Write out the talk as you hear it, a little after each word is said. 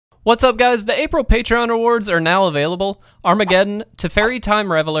What's up, guys? The April Patreon rewards are now available. Armageddon, Teferi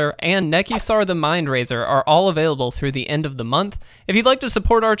Time Reveler, and Nekusar the Mind Razor are all available through the end of the month. If you'd like to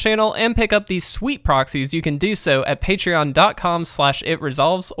support our channel and pick up these sweet proxies, you can do so at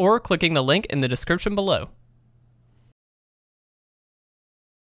patreon.com/itresolves or clicking the link in the description below.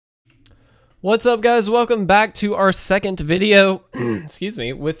 What's up, guys? Welcome back to our second video, excuse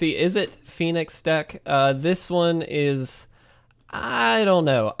me, with the Izzet Phoenix deck. This one is, I don't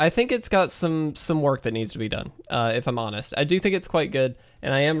know. I think it's got some work that needs to be done, if I'm honest. I do think it's quite good,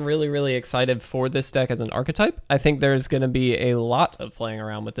 and I am really excited for this deck as an archetype. I think there's going to be a lot of playing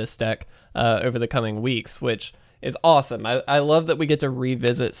around with this deck over the coming weeks, which is awesome. I love that we get to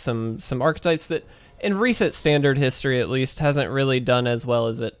revisit some archetypes that, in recent Standard history at least, hasn't really done as well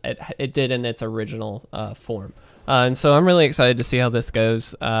as it did in its original form. And so I'm really excited to see how this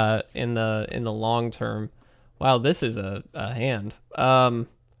goes in the long term. Wow, this is a hand. Do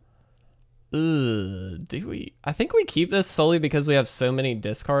we? I think we keep this solely because we have so many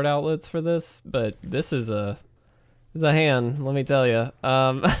discard outlets for this, but this is a hand, let me tell you.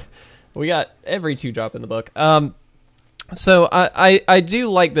 We got every 2-drop in the book. So I do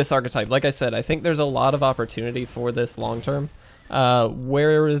like this archetype. Like I said, I think there's a lot of opportunity for this long term.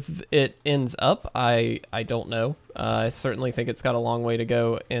 Where it ends up, I don't know. I certainly think it's got a long way to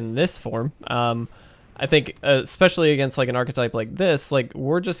go in this form. I think, especially against like an archetype like this, like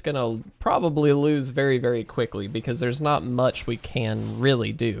we're just gonna probably lose very quickly because there's not much we can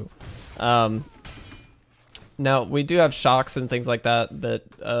really do. Now we do have shocks and things like that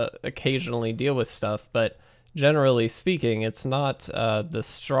occasionally deal with stuff, but generally speaking, it's not the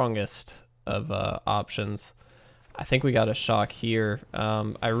strongest of options. I think we got a shock here.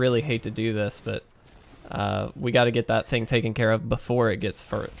 I really hate to do this, but we got to get that thing taken care of before it gets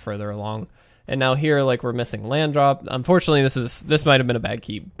further along. And now here, like, we're missing land drop. Unfortunately, this might have been a bad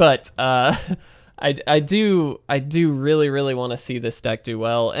keep, but I do really want to see this deck do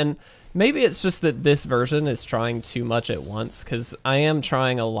well. And maybe it's just that this version is trying too much at once, because I am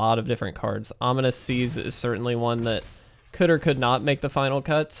trying a lot of different cards. Ominous Seas is certainly one that could or could not make the final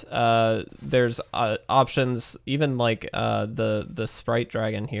cut. There's options, even like the Sprite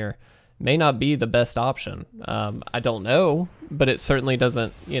Dragon here may not be the best option. I don't know, but it certainly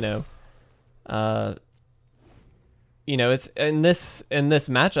doesn't, it's in this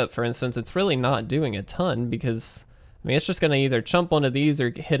matchup, for instance, it's really not doing a ton because, I mean, it's just going to either chump one of these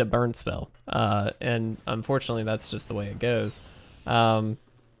or hit a burn spell. And unfortunately, that's just the way it goes.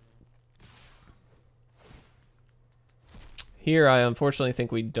 Here, I unfortunately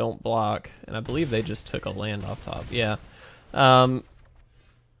think we don't block, and I believe they just took a land off top. Yeah.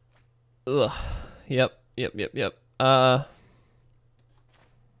 Yep.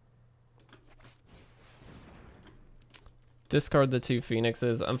 Discard the 2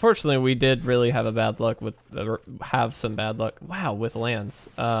 Phoenixes. Unfortunately, we did really have a bad luck with some bad luck. Wow, with lands.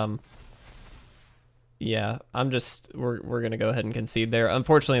 Yeah, we're gonna go ahead and concede there.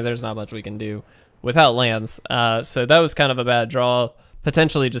 Unfortunately, there's not much we can do without lands. So that was kind of a bad draw.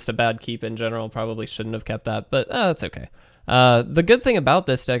 Potentially just a bad keep in general. Probably shouldn't have kept that, but that's okay. The good thing about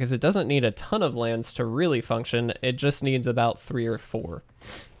this deck is it doesn't need a ton of lands to really function. It just needs about 3 or 4.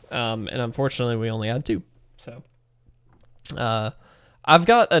 And unfortunately, we only had 2. So I've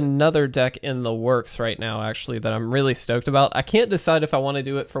got another deck in the works right now, actually, that I'm really stoked about. I can't decide if I want to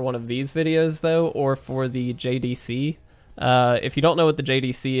do it for one of these videos, though, or for the JDC. If you don't know what the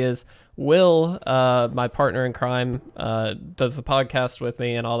JDC is, Will, my partner in crime, does the podcast with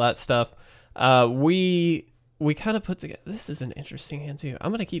me and all that stuff. We kind of put together... This is an interesting hand, too.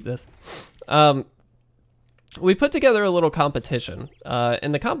 I'm going to keep this. We put together a little competition,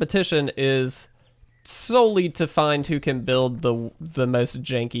 and the competition is solely to find who can build the most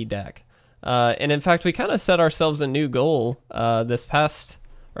janky deck. And in fact, we kind of set ourselves a new goal this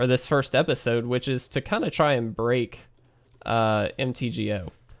first episode, which is to kind of try and break MTGO.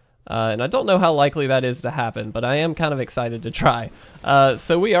 And I don't know how likely that is to happen, but I am kind of excited to try.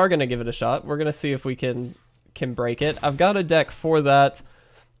 So we are going to give it a shot. We're going to see if we can break it. I've got a deck for that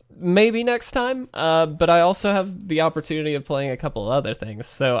maybe next time, but I also have the opportunity of playing a couple of other things.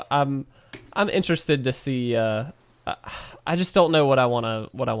 So I'm interested to see. I just don't know what I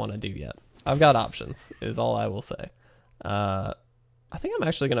want to do yet. I've got options, is all I will say. I think I'm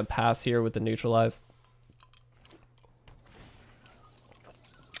actually going to pass here with the Neutralize.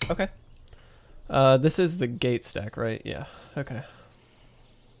 Okay. This is the gate stack, right? Yeah. Okay.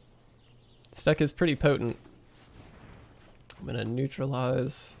 This deck is pretty potent. I'm going to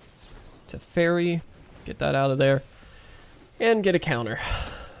Neutralize Teferi, get that out of there, and get a counter.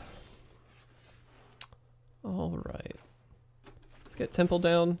 All right. Let's get Temple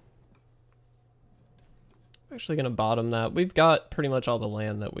down. actually going to bottom that. We've got pretty much all the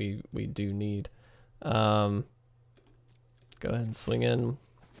land that we do need. Go ahead and swing in.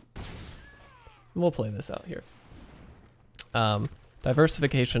 We'll play this out here.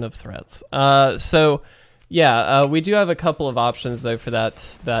 Diversification of threats. So yeah, we do have a couple of options though for that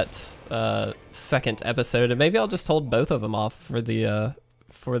second episode, and maybe I'll just hold both of them off for the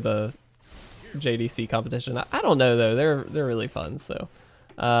JDC competition. I don't know though. They're really fun. So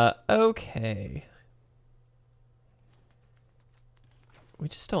okay. We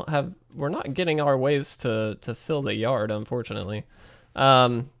just don't have. We're not getting our ways to fill the yard, unfortunately.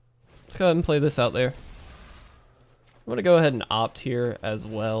 Let's go ahead and play this out there. I'm gonna go ahead and opt here as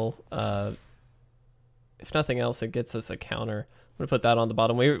well. If nothing else, it gets us a counter. I'm gonna put that on the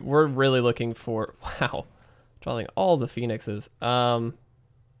bottom. We're really looking for, wow, drawing all the Phoenixes. Let's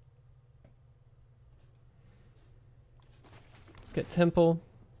get Temple.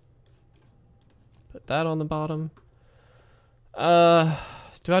 Put that on the bottom.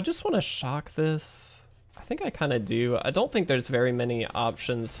 Do I just want to shock this? I think I kind of do. I don't think there's very many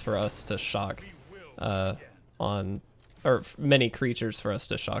options for us to shock on, or many creatures for us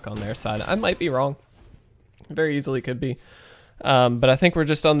to shock on their side. I might be wrong. Very easily could be. But I think we're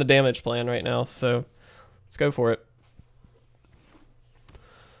just on the damage plan right now, so let's go for it.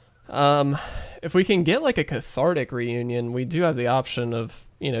 If we can get like a Cathartic Reunion, we do have the option of,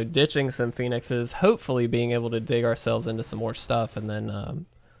 you know, ditching some Phoenixes, hopefully being able to dig ourselves into some more stuff, and then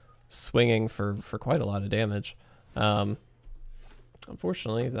swinging for quite a lot of damage.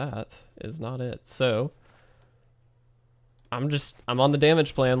 Unfortunately, that is not it. So I'm on the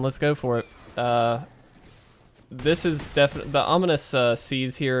damage plan. Let's go for it. This is definitely the ominous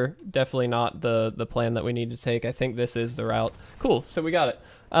seas here. Definitely not the plan that we need to take. I think this is the route. Cool. So we got it.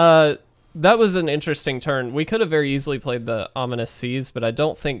 That was an interesting turn. We could have very easily played the ominous seas, but I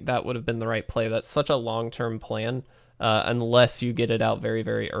don't think that would have been the right play. That's such a long-term plan, unless you get it out very,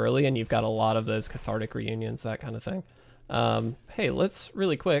 very early and you've got a lot of those Cathartic Reunions, that kind of thing. Hey, let's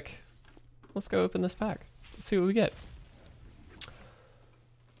really quick. Let's go open this pack. Let's see what we get.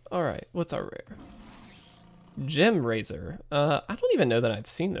 All right, what's our rare? Gem Razor. I don't even know that I've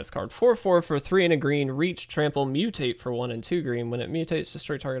seen this card. 4/4 for 3 and a green. Reach, trample, mutate for 1 and 2 green. When it mutates,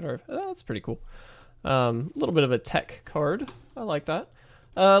 destroy target. That's pretty cool. A little bit of a tech card. I like that.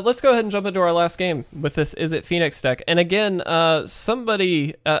 Let's go ahead and jump into our last game with this Izzet Phoenix deck. And again,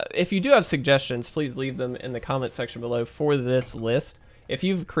 somebody, if you do have suggestions, please leave them in the comment section below for this list. If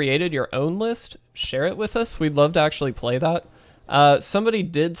you've created your own list, share it with us. We'd love to actually play that. Somebody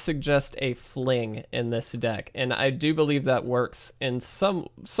did suggest a fling in this deck, and I do believe that works in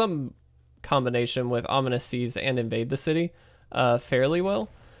some combination with Ominous Seas and Invade the City fairly well.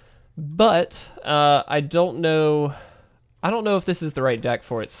 But I don't know if this is the right deck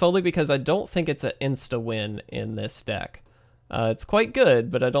for it, solely because I don't think it's an insta-win in this deck. It's quite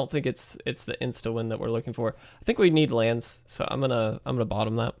good, but I don't think it's the insta-win that we're looking for. I think we need lands, so I'm gonna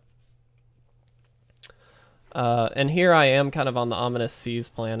bottom that. And here I am kind of on the Ominous Seas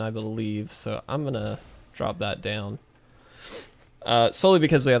plan, I believe, so I'm going to drop that down. Solely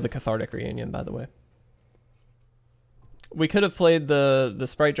because we have the Cathartic Reunion, by the way. We could have played the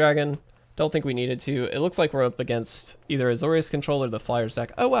Sprite Dragon. Don't think we needed to. It looks like we're up against either Azorius Control or the Flyers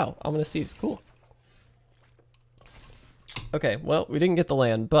deck. Oh, wow. Ominous Seas. Cool. Okay, well, we didn't get the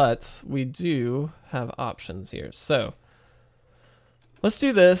land, but we do have options here. So, let's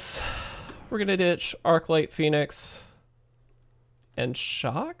do this. We're going to ditch Arclight Phoenix and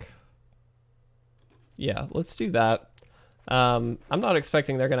shock. Yeah, let's do that. I'm not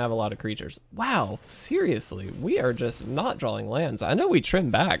expecting they're going to have a lot of creatures. Wow, seriously, we are just not drawing lands. I know we trim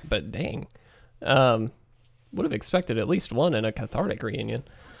back, but dang. Would have expected at least one in a Cathartic Reunion.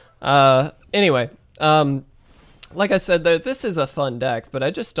 Anyway, like I said, though, this is a fun deck, but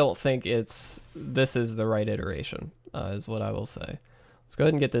I just don't think this is the right iteration, is what I will say. Let's go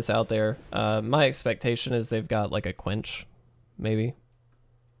ahead and get this out there. My expectation is they've got like a quench, maybe.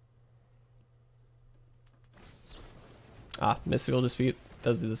 Mystical Dispute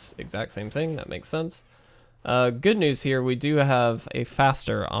does this exact same thing. That makes sense. Good news here, we do have a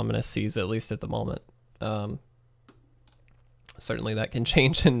faster Ominous Seas, at least at the moment. Certainly that can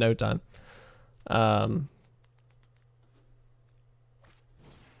change in no time.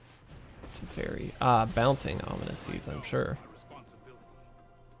 It's very bouncing Ominous Seas, I'm sure.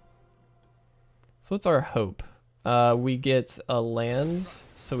 So what's our hope? We get a land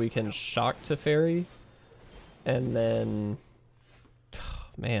so we can shock Teferi, and then,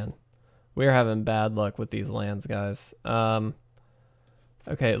 man, we're having bad luck with these lands, guys.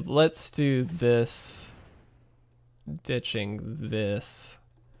 Okay, let's do this. Ditching this.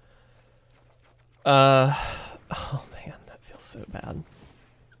 Oh man, that feels so bad.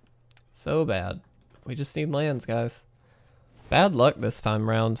 So bad. We just need lands, guys. Bad luck this time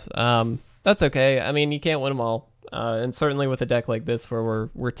round. That's okay. I mean, you can't win them all. And certainly with a deck like this where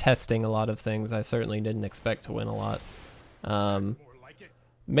we're testing a lot of things, I certainly didn't expect to win a lot.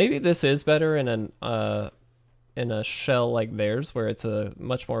 Maybe this is better in a shell like theirs, where it's a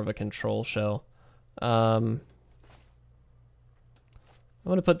much more of a control shell. I'm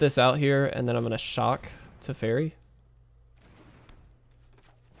going to put this out here, and then I'm going to shock to fairy.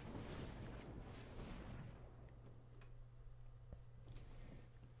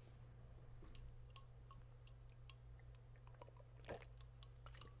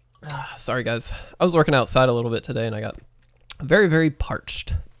 Sorry guys, I was working outside a little bit today and I got very, very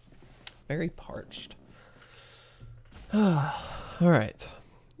parched. Very parched. All right.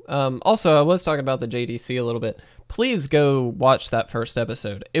 Also, I was talking about the JDC a little bit. Please go watch that first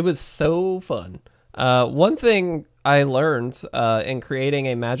episode. It was so fun. One thing I learned in creating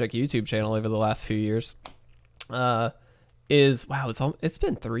a Magic YouTube channel over the last few years is, wow, it's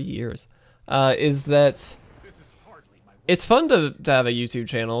been 3 years, is that it's fun to have a YouTube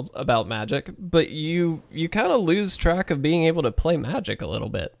channel about Magic, but you kind of lose track of being able to play Magic a little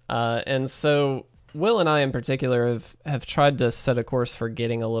bit. And so Will and I in particular have tried to set a course for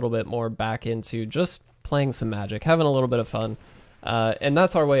getting a little bit more back into just playing some Magic, having a little bit of fun. And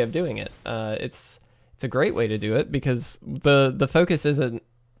that's our way of doing it. It's a great way to do it because the focus isn't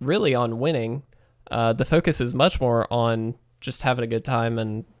really on winning. The focus is much more on just having a good time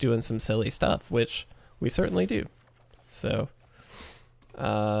and doing some silly stuff, which we certainly do. So,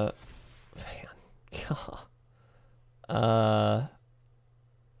 man,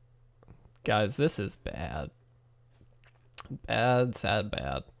 guys, this is bad. Bad, sad,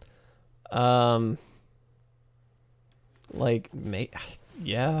 bad. Like,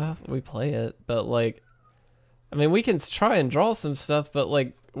 yeah, we play it, but like, I mean, we can try and draw some stuff, but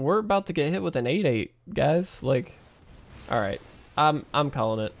like, we're about to get hit with an 8/8, guys. Like, all right, I'm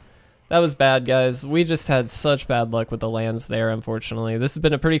calling it. That was bad, guys. We just had such bad luck with the lands there, unfortunately. This has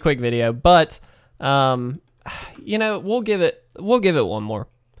been a pretty quick video, but you know, we'll give it one more.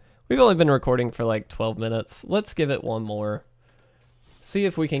 We've only been recording for like 12 minutes. Let's give it one more. See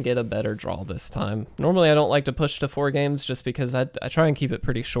if we can get a better draw this time. Normally, I don't like to push to 4 games just because I try and keep it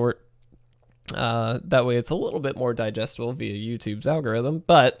pretty short. That way, it's a little bit more digestible via YouTube's algorithm.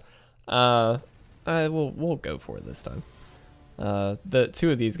 But we'll go for it this time. The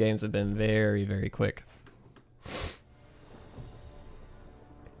 2 of these games have been very, very quick.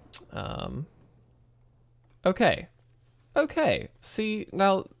 Okay. See,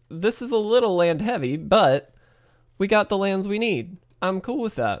 now this is a little land heavy, but we got the lands we need. I'm cool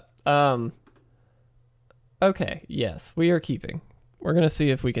with that. Okay, yes, we are keeping. We're gonna see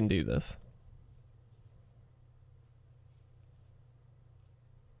if we can do this.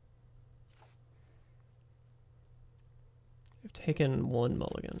 Taken 1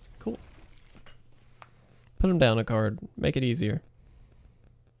 mulligan. Cool. Put him down a card. Make it easier.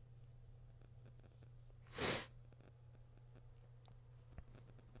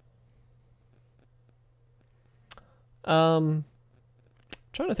 Trying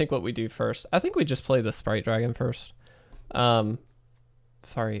to think what we do first. I think we just play the Sprite Dragon first. Sorry,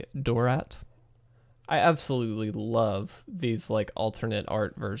 Dorat. I absolutely love these like alternate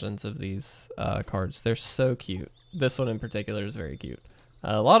art versions of these cards. They're so cute. This one in particular is very cute.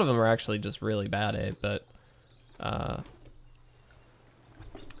 A lot of them are actually just really bad at it, but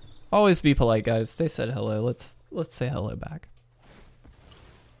always be polite, guys. They said hello. Let's say hello back.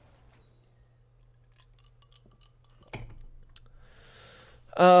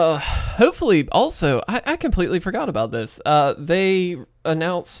 Hopefully, also, I completely forgot about this. They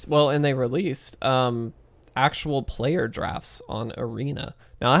announced, well, and they released actual player drafts on Arena.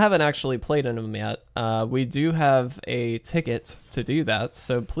 Now, I haven't actually played in them yet. We do have a ticket to do that,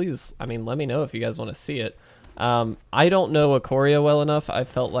 so please, I mean, let me know if you guys want to see it. I don't know Ikoria well enough. I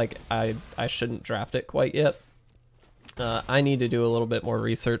felt like I shouldn't draft it quite yet. I need to do a little bit more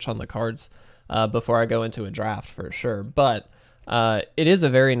research on the cards before I go into a draft for sure, but it is a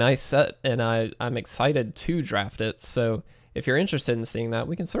very nice set, and I'm excited to draft it, so if you're interested in seeing that,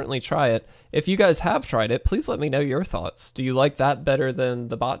 we can certainly try it. If you guys have tried it, please let me know your thoughts. Do you like that better than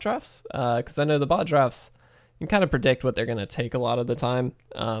the bot drafts? Because I know the bot drafts, you can kind of predict what they're going to take a lot of the time,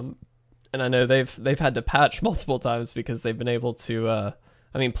 and I know they've had to patch multiple times because they've been able to, I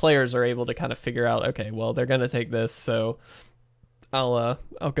mean, players are able to kind of figure out, okay, well, they're going to take this, so I'll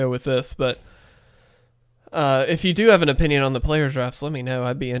go with this, but if you do have an opinion on the player drafts, let me know.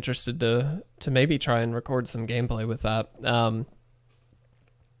 I'd be interested to maybe try and record some gameplay with that.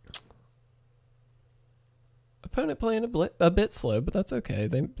 Opponent playing a bit slow, but that's okay.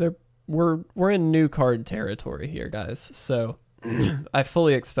 We're in new card territory here, guys. So I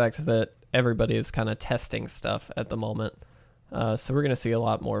fully expect that everybody is kind of testing stuff at the moment. So we're going to see a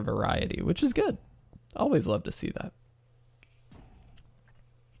lot more variety, which is good. Always love to see that.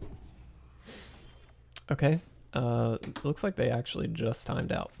 Okay. Looks like they actually just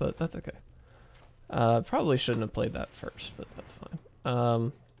timed out, but that's okay. Probably shouldn't have played that first, but that's fine.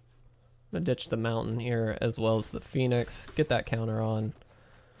 I'm going to ditch the mountain here as well as the Phoenix. Get that counter on.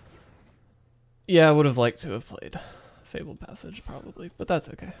 Yeah, I would have liked to have played Fabled Passage probably, but that's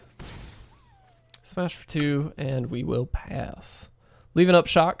okay. Smash for 2, and we will pass. Leaving up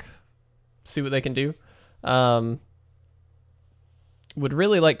Shock. See what they can do. Would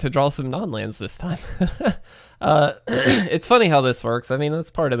really like to draw some non-lands this time. It's funny how this works. I mean,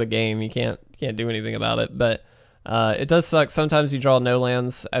 that's part of the game. You can't do anything about it, but it does suck. Sometimes you draw no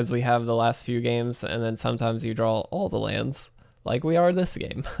lands, as we have the last few games, and then sometimes you draw all the lands, like we are this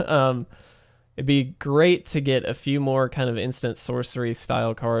game. It'd be great to get a few more kind of instant sorcery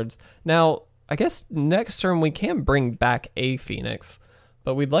style cards. Now, I guess next turn we can bring back a Phoenix,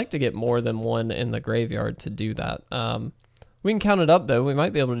 but we'd like to get more than one in the graveyard to do that. We can count it up, though. We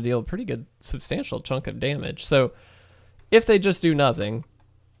might be able to deal a pretty good, substantial chunk of damage. So if they just do nothing,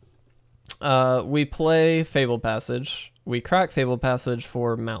 we play Fabled Passage. We crack Fabled Passage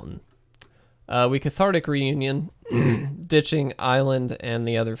for Mountain. We Cathartic Reunion, ditching Island and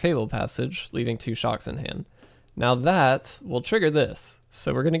the other Fabled Passage, leaving 2 Shocks in hand. Now that will trigger this.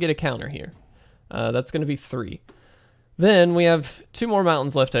 So we're going to get a counter here. That's going to be 3. Then we have 2 more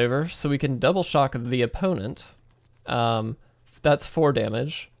Mountains left over, so we can double shock the opponent. That's 4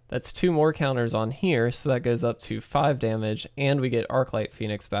 damage. That's 2 more counters on here, so that goes up to 5 damage, and we get Arclight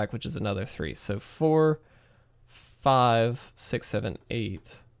Phoenix back, which is another 3. So 4, 5, 6, 7,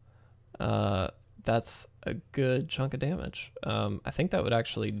 8. That's a good chunk of damage. I think that would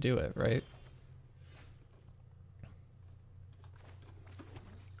actually do it, right?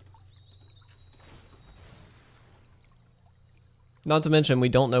 Not to mention, we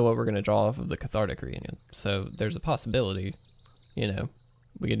don't know what we're going to draw off of the Cathartic Reunion, so there's a possibility, you know,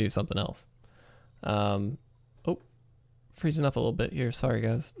 we could do something else. Oh, freezing up a little bit here. Sorry,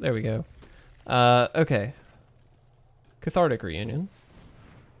 guys. There we go. Okay. Cathartic Reunion.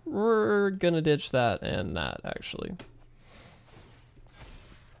 We're going to ditch that and that, actually.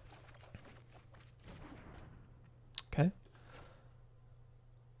 Okay.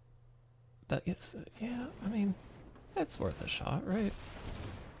 That gets, yeah, I mean, that's worth a shot, right?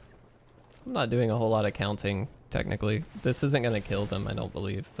 I'm not doing a whole lot of counting, technically. This isn't going to kill them, I don't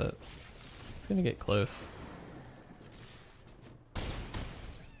believe, but it's going to get close.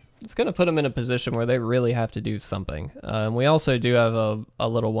 It's going to put them in a position where they really have to do something. And we also do have a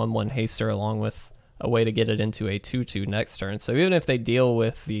little 1/1 haster along with a way to get it into a 2/2 next turn. So even if they deal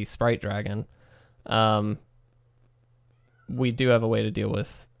with the Sprite Dragon, we do have a way to deal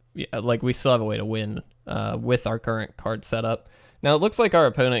with, like, we still have a way to win with our current card setup. Now, it looks like our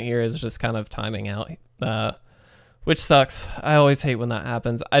opponent here is just kind of timing out, which sucks. I always hate when that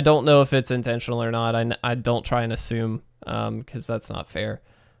happens. I don't know if it's intentional or not. I don't try and assume, because that's not fair.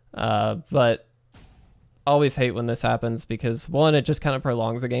 But always hate when this happens because, one, it just kind of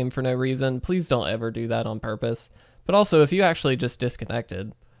prolongs the game for no reason. Please don't ever do that on purpose. But also, if you actually just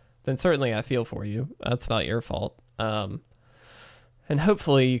disconnected, then certainly I feel for you. That's not your fault. And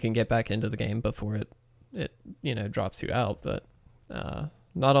hopefully you can get back into the game before it you know, drops you out. But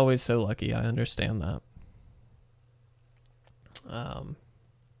not always so lucky. I understand that.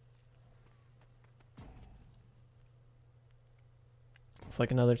 It's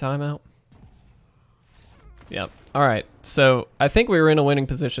like another timeout. Yep. All right. So I think we were in a winning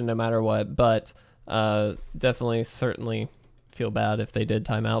position no matter what, but definitely, certainly feel bad if they did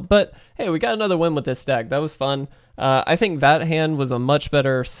timeout. But hey, we got another win with this deck. That was fun. I think that hand was a much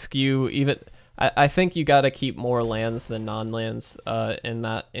better skew. Even I think you got to keep more lands than non-lands in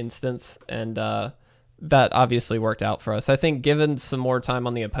that instance, and that obviously worked out for us. I think given some more time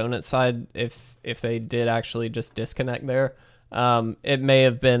on the opponent's side, if they did actually just disconnect there, it may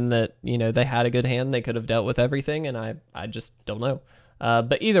have been that, you know, they had a good hand, they could have dealt with everything, and I just don't know.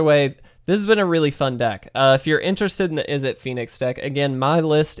 But either way, this has been a really fun deck. If you're interested in the Izzet Phoenix deck, again, my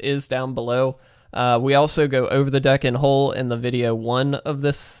list is down below. We also go over the deck in whole in the video 1 of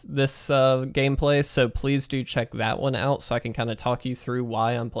this gameplay, so please do check that one out so I can kind of talk you through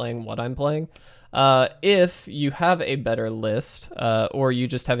why I'm playing what I'm playing. If you have a better list, or you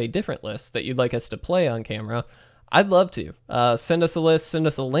just have a different list that you'd like us to play on camera, I'd love to. Send us a list, send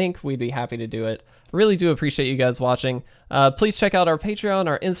us a link. We'd be happy to do it. Really do appreciate you guys watching. Please check out our Patreon,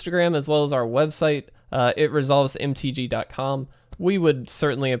 our Instagram, as well as our website. it resolves mtg.com. We would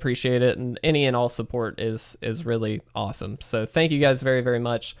certainly appreciate it, and any and all support is really awesome. So thank you guys very, very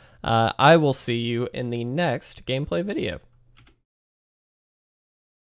much. I will see you in the next gameplay video.